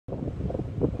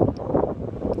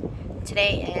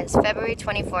Today is February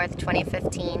 24th,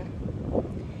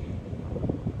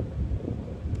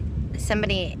 2015.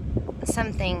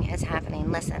 Something is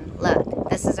happening. Listen, look,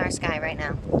 this is our sky right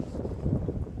now.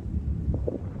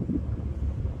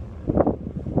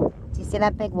 Do you see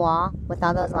that big wall with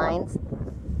all those lines?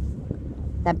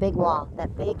 That big wall,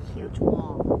 that big, huge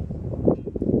wall.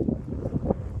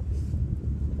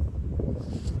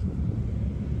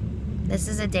 This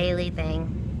is a daily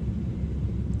thing.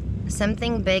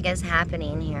 Something big is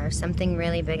happening here. Something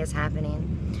really big is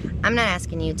happening. I'm not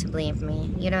asking you to believe me.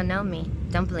 You don't know me.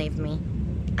 Don't believe me.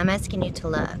 I'm asking you to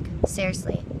look.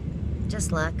 Seriously.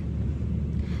 Just look.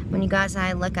 When you go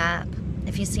outside, look up.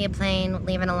 If you see a plane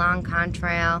leaving a long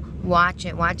contrail, watch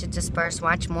it disperse.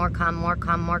 Watch more come, more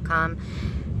come, more come.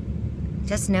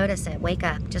 Just notice it. Wake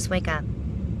up. Just wake up.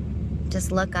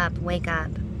 Just look up. Wake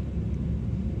up.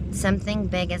 Something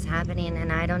big is happening,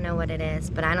 and I don't know what it is,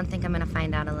 but I don't think I'm going to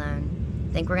find out alone.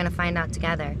 I think we're going to find out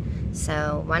together.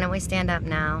 So why don't we stand up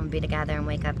now and be together and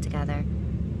wake up together?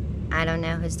 I don't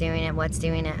know who's doing it, what's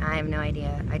doing it. I have no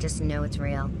idea. I just know it's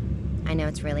real. I know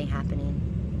it's really happening.